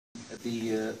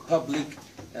the public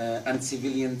and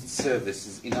civilian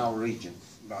services in our region.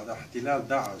 بعد احتلال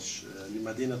داعش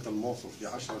لمدينة الموصل في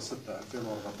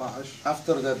 10/6/2014.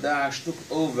 After that, Daesh took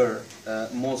over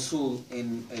Mosul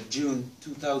in June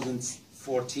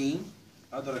 2014.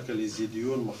 أدرك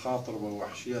اليزيديون مخاطر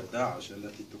ووحشية داعش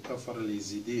التي تكفر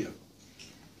اليزيدية.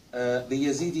 The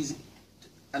Yazidis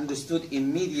understood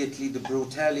immediately the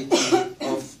brutality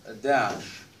of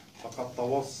Daesh. فقد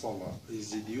توصل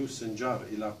يزيديو سنجار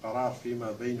إلى قرار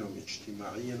فيما بينهم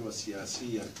اجتماعيا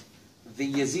وسياسيا.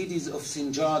 The Yazidis of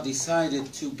Sinjar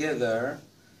decided together,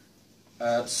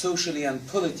 socially and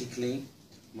politically,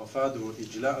 مفاده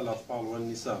إجلاء الأطفال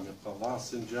والنساء من قضاء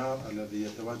سنجار الذي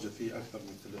يتواجد فيه أكثر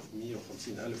من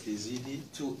 350,000 يزيدي,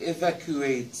 to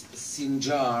evacuate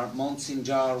Sinjar, Mount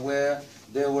Sinjar, where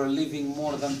there were living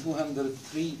more than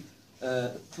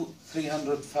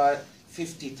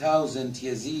 350,000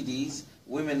 Yazidis,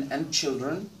 women and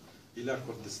children, إلى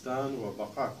كردستان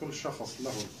وبقاء كل شخص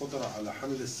له القدرة على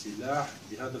حمل السلاح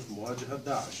بهدف مواجهة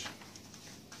داعش.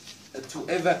 To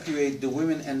evacuate the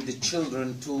women and the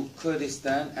children to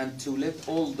Kurdistan and to let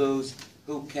all those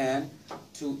who can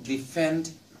to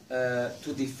defend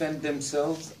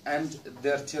themselves and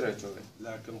their territory.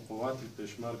 لكن قوات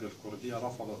البيشمركة الكردية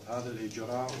رفضت هذا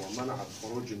الإجراء ومنعت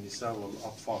خروج النساء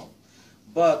والأطفال.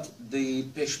 But the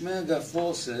Peshmerga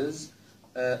forces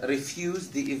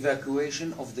refused the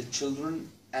evacuation of the children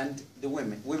and the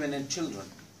women and children.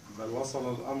 بل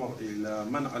وصل الأمر إلى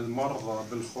منع المرضى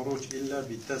بالخروج إلا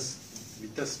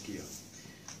بتزكية.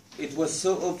 It was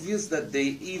so obvious that they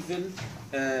even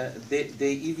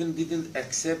didn't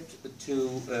accept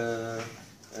to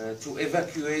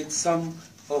evacuate some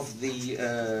of the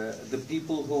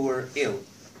people who were ill.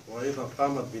 وأيضا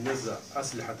قامت بنزع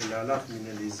أسلحة الآلاف من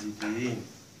اليزيديين.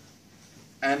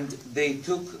 And they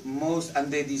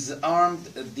disarmed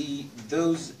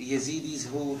those Yazidis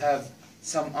who have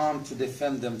some arm to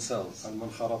defend themselves.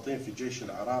 المنخرطين في الجيش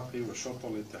العراقي والشرطة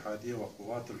الاتحادية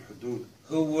وقوات الحدود.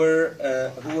 Who were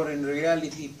in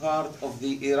reality part of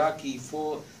the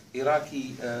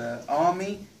Iraqi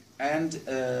army and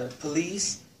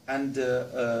police and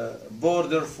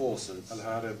border forces.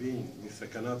 الهاربين من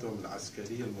ثكناتهم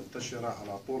العسكرية المنتشرة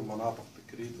على طول مناطق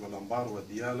تكريت والأنبار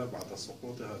وديالى بعد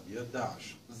سقوطها بيد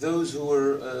داعش. Those who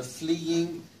were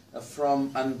fleeing from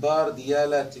Anbar,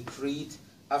 Diyala to Crete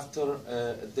after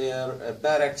their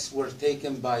barracks were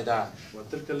taken by Daesh.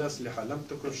 وتلك الأسلحة لم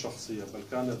تكن شخصية بل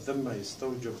كانت ذمة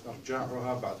يستوجب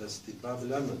إرجاعها بعد استتباب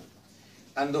الأمن.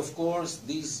 And of course,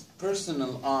 these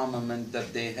personal armament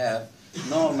that they have,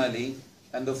 normally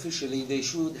and officially, they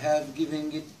should have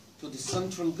given it to the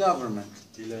central government.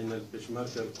 إلا أن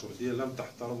البيشمركة الكردية لم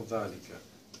تحترم ذلك.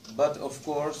 But of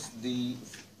course, the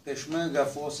Peshmerga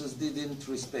forces didn't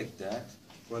respect that.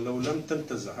 ولو لم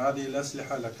تنتزع هذه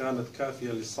الأسلحة لكانت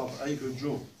كافية لصد أي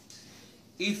هجوم.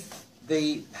 If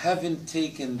they haven't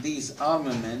taken these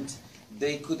armament,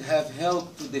 they could have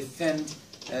helped to defend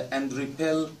and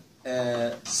repel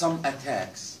some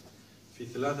attacks. في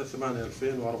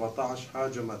 3/8/2014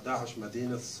 هاجم داعش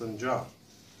مدينة سنجار.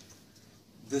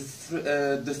 The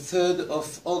 3rd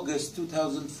of August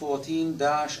 2014,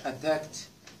 Daesh attacked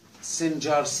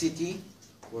Sinjar city.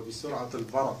 وبسرعة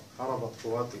البرق هربت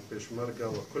قوات البيشمركة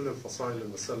وكل الفصائل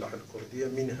المسلحة الكردية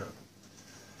منها.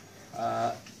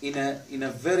 In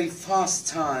a very fast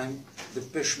time, the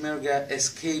Peshmerga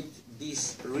escaped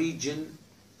this region.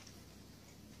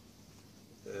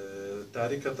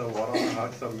 تاركة وراءها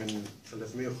أكثر من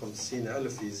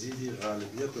 350,000 يزيدي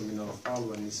غالبيتهم من الأطفال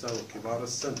والنساء وكبار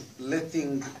السن.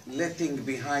 letting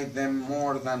behind them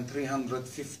more than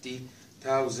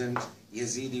 350,000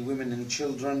 Yazidi women and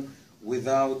children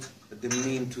without the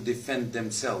means to defend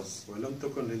themselves. ولم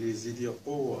تكن لليزيدية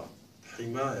قوة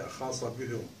حماية خاصة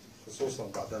بهم خصوصا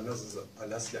بعد نزع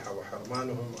الأسلحة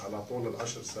وحرمانهم على طول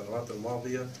ال10 سنوات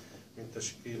الماضية من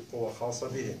تشكيل قوة خاصة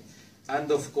بهم.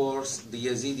 And of course, the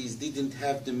Yazidis didn't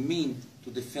have the means to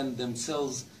defend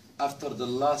themselves after the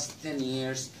last 10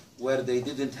 years, where they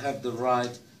didn't have the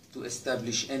right to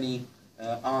establish any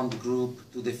armed group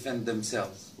to defend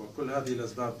themselves. وكل هذه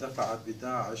الأسباب دفعت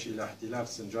بداعش إلى احتلال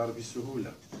سنجار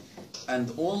بسهولة. And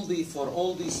for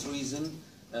all this reason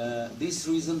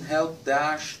helped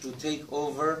Daesh to take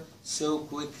over so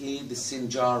quickly the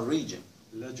Sinjar region.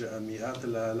 لجأ مئات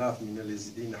الآلاف من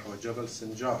اليزيديين نحو جبل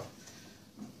سنجار.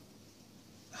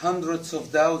 Hundreds of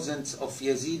thousands of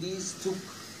Yazidis took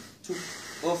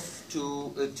off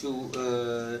to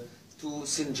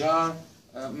Sinjar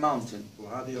mountain.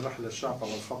 وهذه الرحلة الشاقة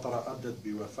والخطرة أدت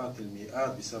بوفاة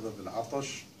المئات بسبب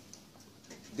العطش.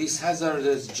 This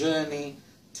hazardous journey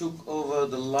took over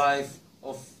the life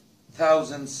of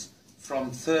thousands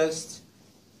from thirst.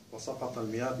 وسقط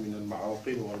المئات من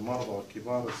المعوقين والمرضى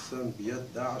وكبار السن بيد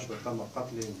داعش وتم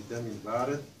قتلهم بدم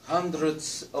بارد.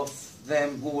 Hundreds of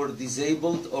them who were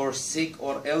disabled or sick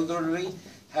or elderly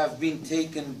have been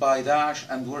taken by Daesh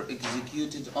and were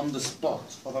executed on the spot.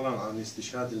 فضلا عن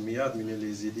استشهاد المئات من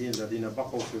اليزيديين الذين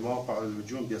بقوا في موقع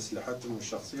الهجوم بأسلحتهم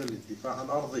الشخصية للدفاع عن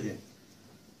أرضهم.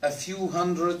 A few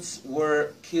hundreds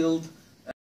were killed